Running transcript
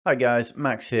Hi guys,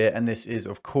 Max here, and this is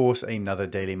of course another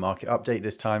daily market update,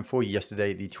 this time for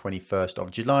yesterday, the 21st of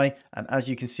July. And as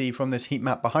you can see from this heat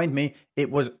map behind me,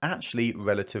 it was actually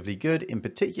relatively good. In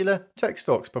particular, tech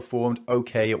stocks performed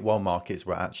okay while markets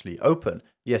were actually open.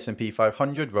 The S&P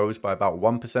 500 rose by about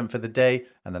 1% for the day,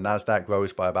 and the Nasdaq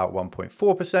rose by about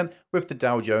 1.4%, with the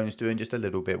Dow Jones doing just a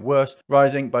little bit worse,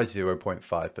 rising by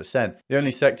 0.5%. The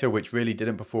only sector which really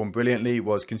didn't perform brilliantly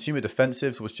was consumer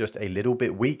defensives, was just a little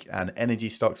bit weak, and energy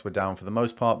stocks were down for the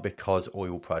most part because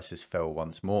oil prices fell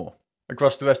once more.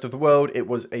 Across the rest of the world, it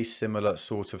was a similar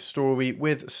sort of story,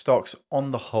 with stocks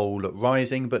on the whole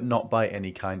rising, but not by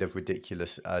any kind of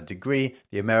ridiculous degree.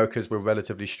 The Americas were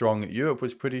relatively strong, Europe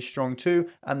was pretty strong too,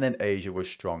 and then Asia was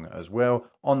strong as well.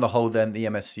 On the whole then, the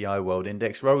MSCI World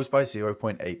Index rose by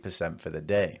 0.8% for the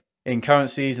day. In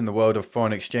currencies, in the world of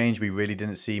foreign exchange, we really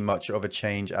didn't see much of a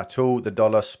change at all. The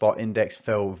dollar spot index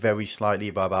fell very slightly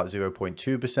by about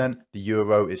 0.2%. The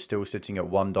euro is still sitting at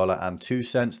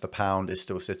 $1.02. The pound is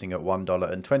still sitting at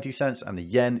 $1.20, and the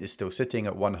yen is still sitting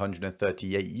at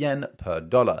 138 yen per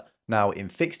dollar. Now, in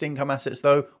fixed income assets,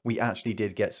 though, we actually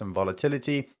did get some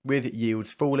volatility, with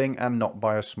yields falling, and not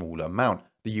by a small amount.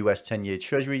 The US 10-year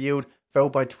Treasury yield fell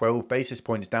by 12 basis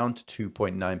points down to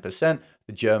 2.9%.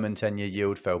 The German 10-year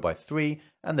yield fell by 3,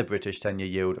 and the British 10-year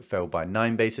yield fell by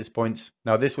 9 basis points.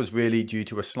 Now, this was really due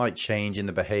to a slight change in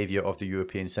the behavior of the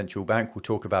European Central Bank. We'll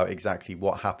talk about exactly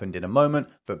what happened in a moment,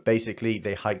 but basically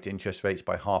they hiked interest rates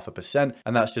by 0.5%,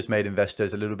 and that's just made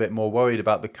investors a little bit more worried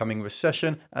about the coming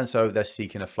recession, and so they're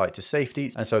seeking a flight to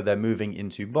safety, and so they're moving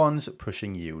into bonds,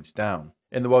 pushing yields down.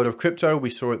 In the world of crypto, we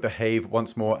saw it behave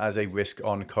once more as a risk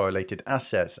on correlated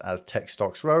assets. As tech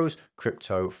stocks rose,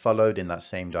 crypto followed in that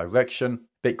same direction.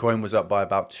 Bitcoin was up by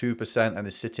about 2% and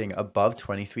is sitting above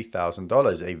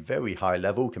 $23,000, a very high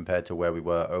level compared to where we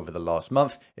were over the last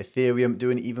month. Ethereum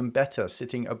doing even better,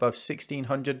 sitting above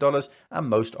 $1,600, and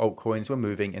most altcoins were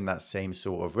moving in that same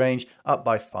sort of range, up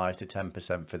by 5 to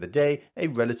 10% for the day, a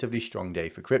relatively strong day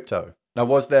for crypto. Now,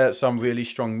 was there some really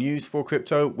strong news for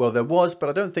crypto? Well, there was, but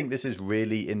I don't think this is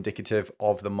really indicative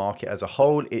of the market as a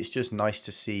whole. It's just nice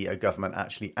to see a government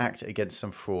actually act against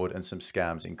some fraud and some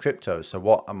scams in crypto. So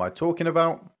what am I talking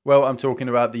about? Well, I'm talking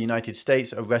about the United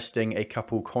States arresting a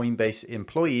couple Coinbase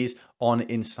employees on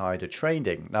insider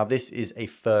trading. Now, this is a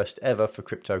first ever for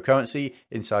cryptocurrency.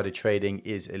 Insider trading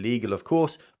is illegal, of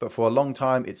course, but for a long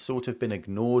time, it's sort of been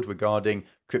ignored regarding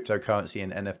cryptocurrency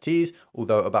and NFTs.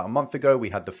 Although about a month ago,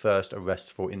 we had the first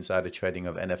arrest for insider trading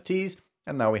of NFTs,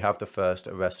 and now we have the first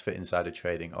arrest for insider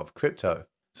trading of crypto.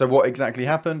 So what exactly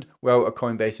happened? Well, a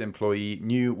Coinbase employee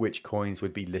knew which coins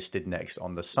would be listed next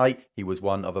on the site. He was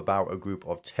one of about a group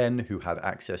of 10 who had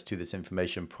access to this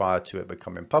information prior to it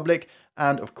becoming public.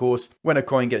 And of course, when a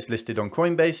coin gets listed on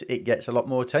Coinbase, it gets a lot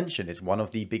more attention. It's one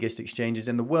of the biggest exchanges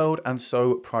in the world, and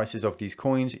so prices of these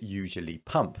coins usually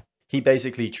pump. He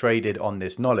basically traded on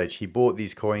this knowledge. He bought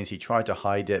these coins, he tried to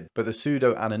hide it, but the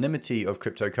pseudo-anonymity of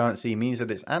cryptocurrency means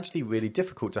that it's actually really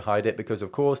difficult to hide it because,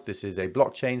 of course, this is a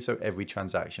blockchain, so every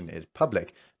transaction is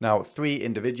public. Now, 3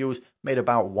 individuals made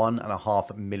about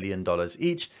 $1.5 million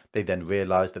each. They then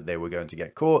realized that they were going to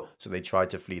get caught, so they tried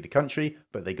to flee the country,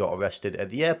 but they got arrested at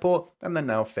the airport and then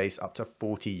now face up to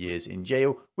 40 years in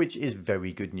jail, which is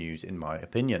very good news in my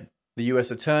opinion. The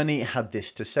US attorney had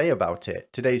this to say about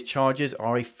it. Today's charges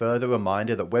are a further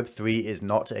reminder that Web3 is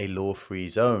not a law-free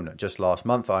zone. Just last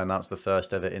month, I announced the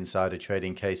first ever insider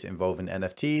trading case involving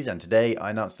NFTs, and today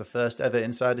I announced the first ever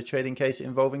insider trading case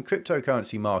involving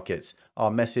cryptocurrency markets. Our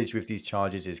message with these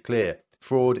charges is clear.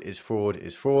 Fraud is fraud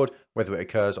is fraud, whether it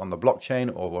occurs on the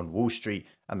blockchain or on Wall Street,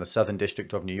 and the Southern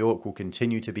District of New York will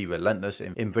continue to be relentless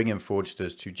in bringing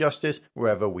fraudsters to justice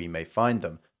wherever we may find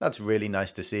them. That's really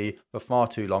nice to see. For far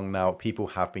too long now, people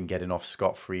have been getting off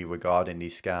scot-free regarding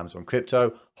these scams on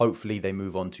crypto. Hopefully they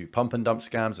move on to pump and dump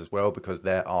scams as well, because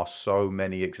there are so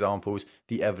many examples.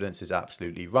 The evidence is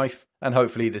absolutely rife. And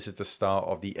hopefully this is the start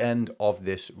of the end of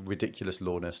this ridiculous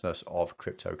lawlessness of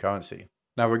cryptocurrency.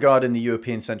 Now, regarding the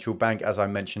European Central Bank, as I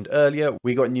mentioned earlier,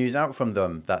 we got news out from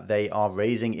them that they are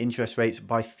raising interest rates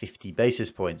by 50 basis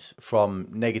points from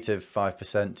negative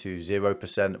 5% to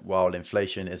 0%, while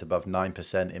inflation is above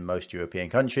 9% in most European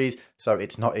countries. So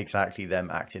it's not exactly them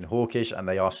acting hawkish, and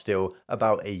they are still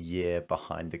about a year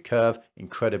behind the curve.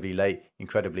 Incredibly late,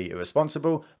 incredibly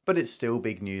irresponsible, but it's still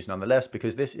big news nonetheless,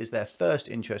 because this is their first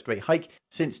interest rate hike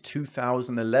since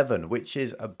 2011, which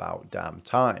is about damn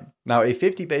time. Now, a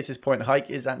 50 basis point hike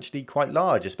is actually quite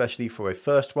large, especially for a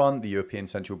first one. The European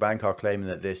Central Bank are claiming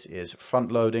that this is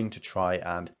front loading to try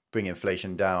and bring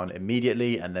inflation down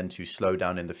immediately and then to slow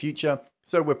down in the future.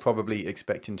 So we're probably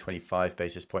expecting 25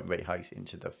 basis point rate hikes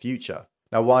into the future.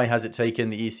 Now, why has it taken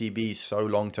the ECB so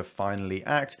long to finally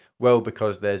act? Well,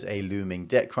 because there's a looming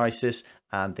debt crisis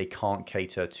and they can't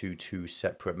cater to two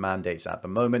separate mandates at the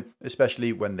moment,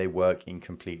 especially when they work in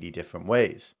completely different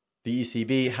ways. The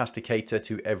ECB has to cater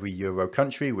to every Euro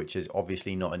country, which is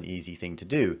obviously not an easy thing to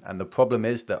do. And the problem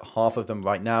is that half of them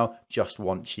right now just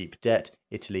want cheap debt,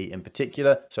 Italy in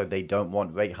particular, so they don't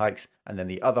want rate hikes. And then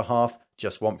the other half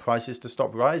just want prices to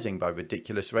stop rising by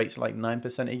ridiculous rates like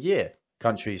 9% a year.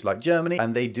 Countries like Germany,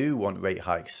 and they do want rate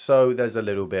hikes. So there's a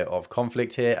little bit of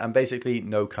conflict here, and basically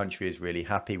no country is really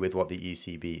happy with what the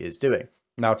ECB is doing.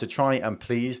 Now, to try and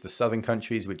please the southern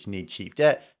countries which need cheap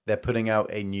debt, they're putting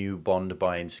out a new bond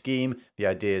buying scheme. The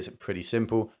idea is pretty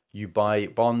simple. You buy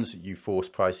bonds, you force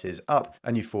prices up,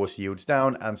 and you force yields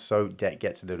down, and so debt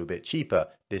gets a little bit cheaper.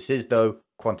 This is, though,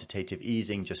 quantitative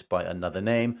easing just by another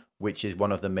name, which is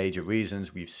one of the major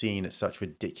reasons we've seen such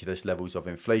ridiculous levels of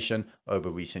inflation over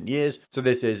recent years. So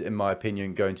this is, in my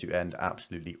opinion, going to end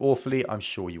absolutely awfully. I'm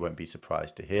sure you won't be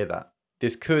surprised to hear that.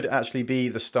 This could actually be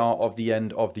the start of the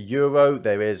end of the euro.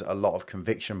 There is a lot of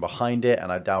conviction behind it,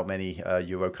 and I doubt many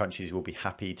euro countries will be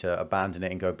happy to abandon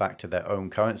it and go back to their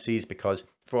own currencies, because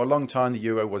for a long time the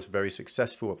euro was very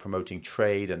successful at promoting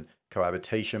trade and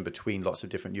cohabitation between lots of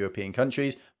different European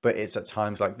countries, but it's at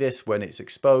times like this when it's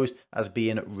exposed as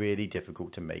being really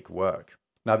difficult to make work.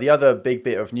 Now, the other big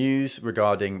bit of news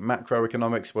regarding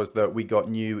macroeconomics was that we got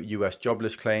new US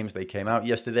jobless claims. They came out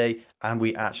yesterday, and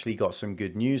we actually got some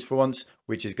good news for once,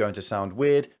 which is going to sound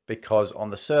weird because on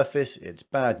the surface, it's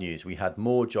bad news. We had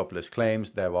more jobless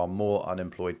claims. There are more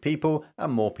unemployed people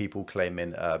and more people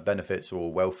claiming benefits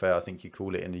or welfare, I think you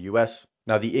call it in the US.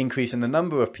 Now, the increase in the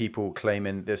number of people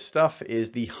claiming this stuff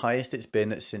is the highest it's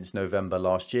been since November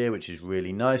last year, which is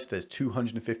really nice. There's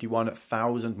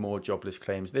 251,000 more jobless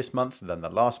claims this month than the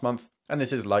last month. And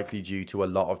this is likely due to a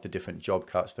lot of the different job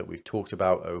cuts that we've talked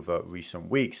about over recent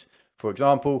weeks. For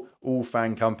example, all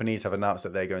FAANG companies have announced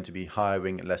that they're going to be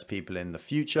hiring less people in the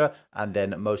future. And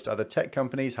then most other tech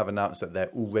companies have announced that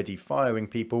they're already firing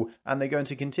people and they're going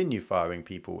to continue firing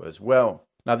people as well.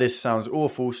 Now, this sounds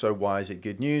awful, so why is it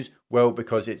good news? Well,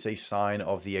 because it's a sign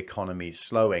of the economy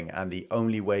slowing, and the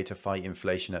only way to fight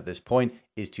inflation at this point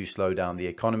is to slow down the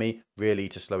economy, really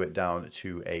to slow it down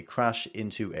to a crash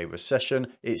into a recession.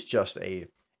 It's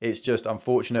just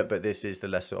unfortunate, but this is the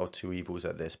lesser of two evils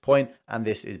at this point, and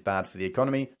this is bad for the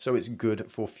economy, so it's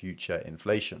good for future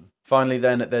inflation. Finally,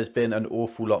 then, there's been an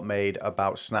awful lot made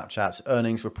about Snapchat's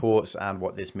earnings reports and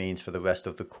what this means for the rest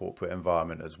of the corporate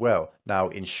environment as well. Now,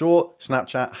 in short,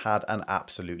 Snapchat had an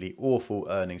absolutely awful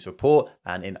earnings report,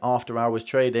 and in after-hours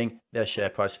trading, their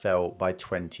share price fell by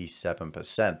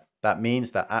 27%. That means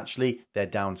that actually they're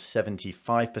down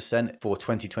 75% for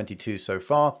 2022 so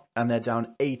far, and they're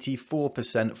down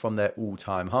 84% from their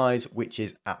all-time highs, which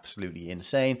is absolutely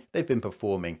insane. They've been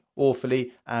performing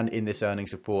awfully, and in this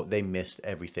earnings report, they missed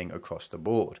everything across the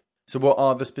board. So what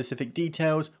are the specific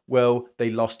details? Well, they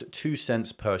lost 2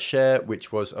 cents per share,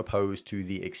 which was opposed to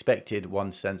the expected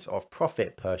 1 cent of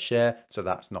profit per share. So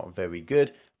that's not very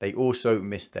good. They also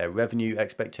missed their revenue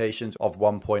expectations of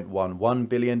 $1.11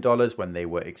 billion when they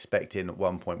were expecting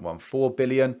 $1.14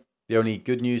 billion. The only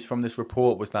good news from this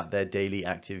report was that their daily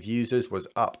active users was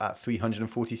up at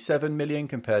 347 million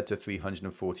compared to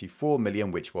 344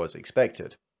 million, which was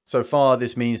expected. So far,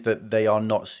 this means that they are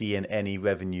not seeing any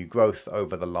revenue growth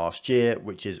over the last year,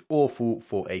 which is awful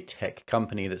for a tech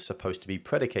company that's supposed to be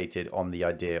predicated on the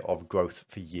idea of growth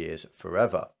for years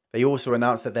forever. They also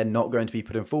announced that they're not going to be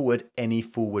putting forward any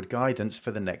forward guidance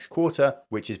for the next quarter,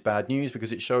 which is bad news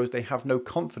because it shows they have no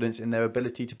confidence in their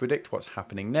ability to predict what's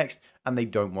happening next, and they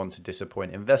don't want to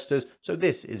disappoint investors, so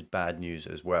this is bad news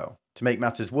as well. To make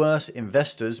matters worse,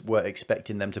 investors were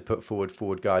expecting them to put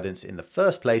forward guidance in the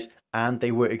first place, and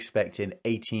they were expecting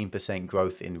 18%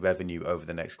 growth in revenue over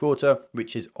the next quarter,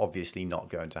 which is obviously not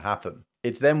going to happen.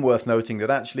 It's then worth noting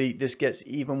that actually this gets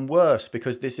even worse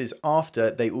because this is after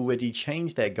they already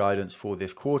changed their guidance for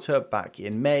this quarter back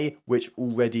in May, which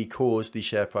already caused the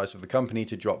share price of the company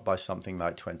to drop by something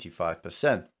like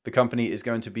 25%. The company is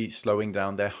going to be slowing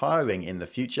down their hiring in the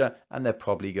future, and they're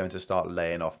probably going to start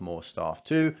laying off more staff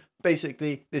too.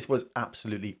 Basically, this was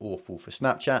absolutely awful for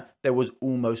Snapchat. There was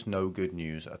almost no good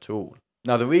news at all.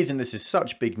 Now, the reason this is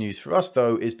such big news for us,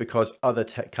 though, is because other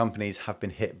tech companies have been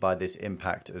hit by this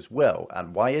impact as well.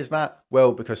 And why is that?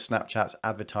 Well, because Snapchat's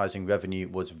advertising revenue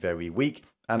was very weak.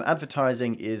 And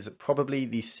advertising is probably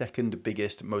the second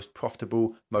biggest, most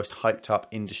profitable, most hyped up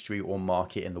industry or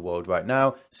market in the world right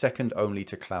now, second only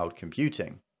to cloud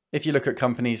computing. If you look at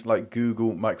companies like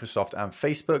Google, Microsoft, and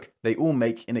Facebook, they all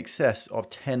make in excess of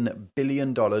 $10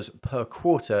 billion per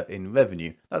quarter in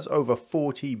revenue. That's over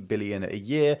 $40 billion a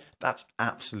year. That's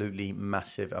absolutely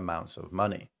massive amounts of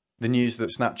money. The news that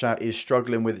Snapchat is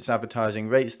struggling with its advertising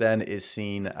rates then is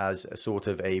seen as a sort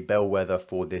of a bellwether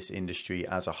for this industry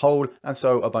as a whole, and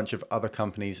so a bunch of other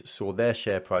companies saw their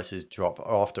share prices drop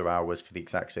after hours for the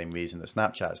exact same reason that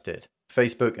Snapchat's did.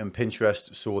 Facebook and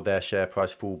Pinterest saw their share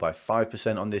price fall by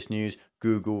 5% on this news,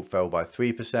 Google fell by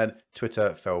 3%,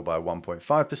 Twitter fell by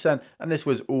 1.5%, and this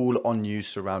was all on news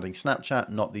surrounding Snapchat,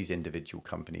 not these individual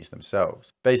companies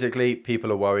themselves. Basically,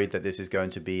 people are worried that this is going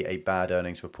to be a bad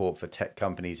earnings report for tech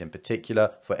companies in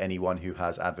particular, for anyone who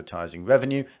has advertising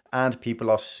revenue, and people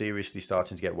are seriously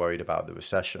starting to get worried about the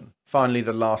recession. Finally,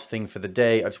 the last thing for the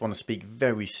day, I just want to speak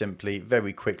very simply,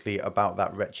 very quickly about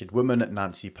that wretched woman,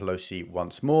 Nancy Pelosi,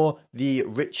 once more, the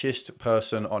richest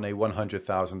person on a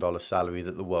 $100,000 salary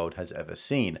that the world has ever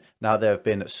seen. Now, there have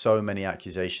been so many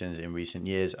accusations in recent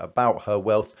years about her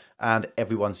wealth, and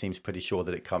everyone seems pretty sure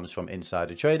that it comes from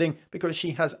insider trading because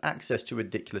she has access to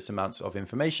ridiculous amounts of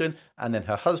information, and then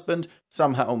her husband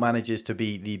somehow manages to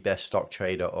be the best stock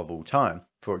trader of all time.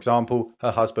 For example, her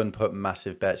husband put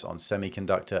massive bets on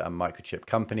semiconductor and microchip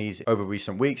companies over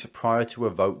recent weeks prior to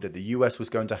a vote that the US was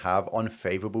going to have on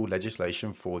favorable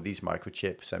legislation for these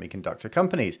microchip semiconductor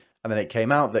companies. And then it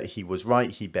came out that he was right,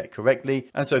 he bet correctly,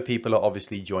 and so people are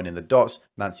obviously joining the dots.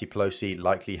 Nancy Pelosi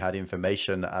likely had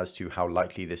information as to how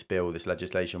likely this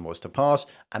legislation was to pass,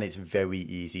 and it's very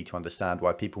easy to understand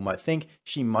why people might think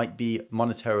she might be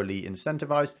monetarily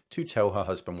incentivized to tell her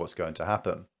husband what's going to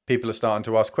happen. People are starting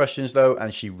to ask questions though,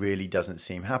 and she really doesn't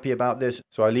seem happy about this.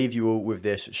 So I leave you all with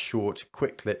this short,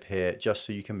 quick clip here, just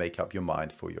so you can make up your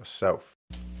mind for yourself.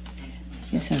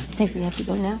 Yes, sir. I think we have to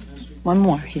go now. One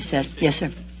more, he said. Yes,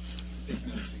 sir.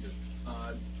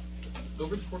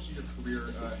 Over the course of your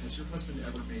career, has your husband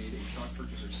ever made a stock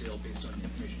purchase or sale based on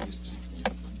information he's received from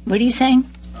you? What are you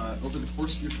saying? Over the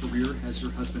course of your career, has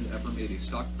your husband ever made a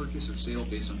stock purchase or sale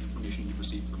based on information you've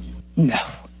received from you? No,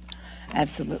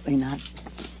 absolutely not.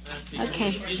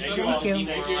 Okay, thank you.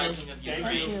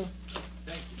 Thank you.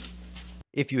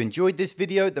 If you enjoyed this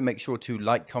video, then make sure to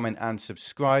like, comment, and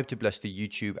subscribe to bless the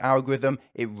YouTube algorithm.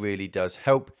 It really does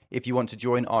help. If you want to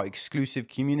join our exclusive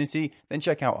community, then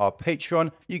check out our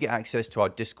Patreon. You get access to our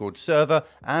Discord server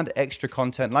and extra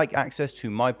content like access to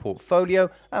my portfolio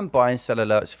and buy and sell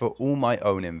alerts for all my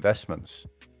own investments.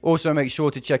 Also, make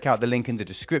sure to check out the link in the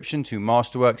description to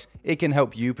Masterworks. It can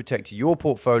help you protect your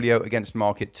portfolio against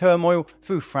market turmoil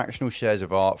through fractional shares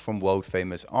of art from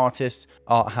world-famous artists.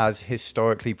 Art has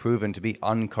historically proven to be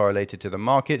uncorrelated to the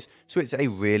markets, so it's a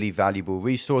really valuable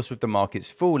resource with the markets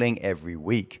falling every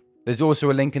week. There's also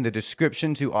a link in the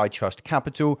description to I Trust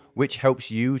Capital, which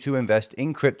helps you to invest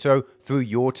in crypto through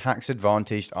your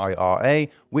tax-advantaged IRA,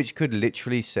 which could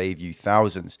literally save you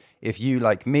thousands. If you,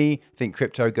 like me, think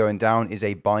crypto going down is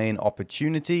a buy-in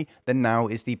opportunity, then now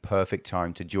is the perfect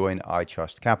time to join I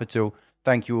Trust Capital.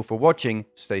 Thank you all for watching.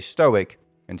 Stay stoic.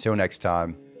 Until next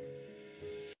time.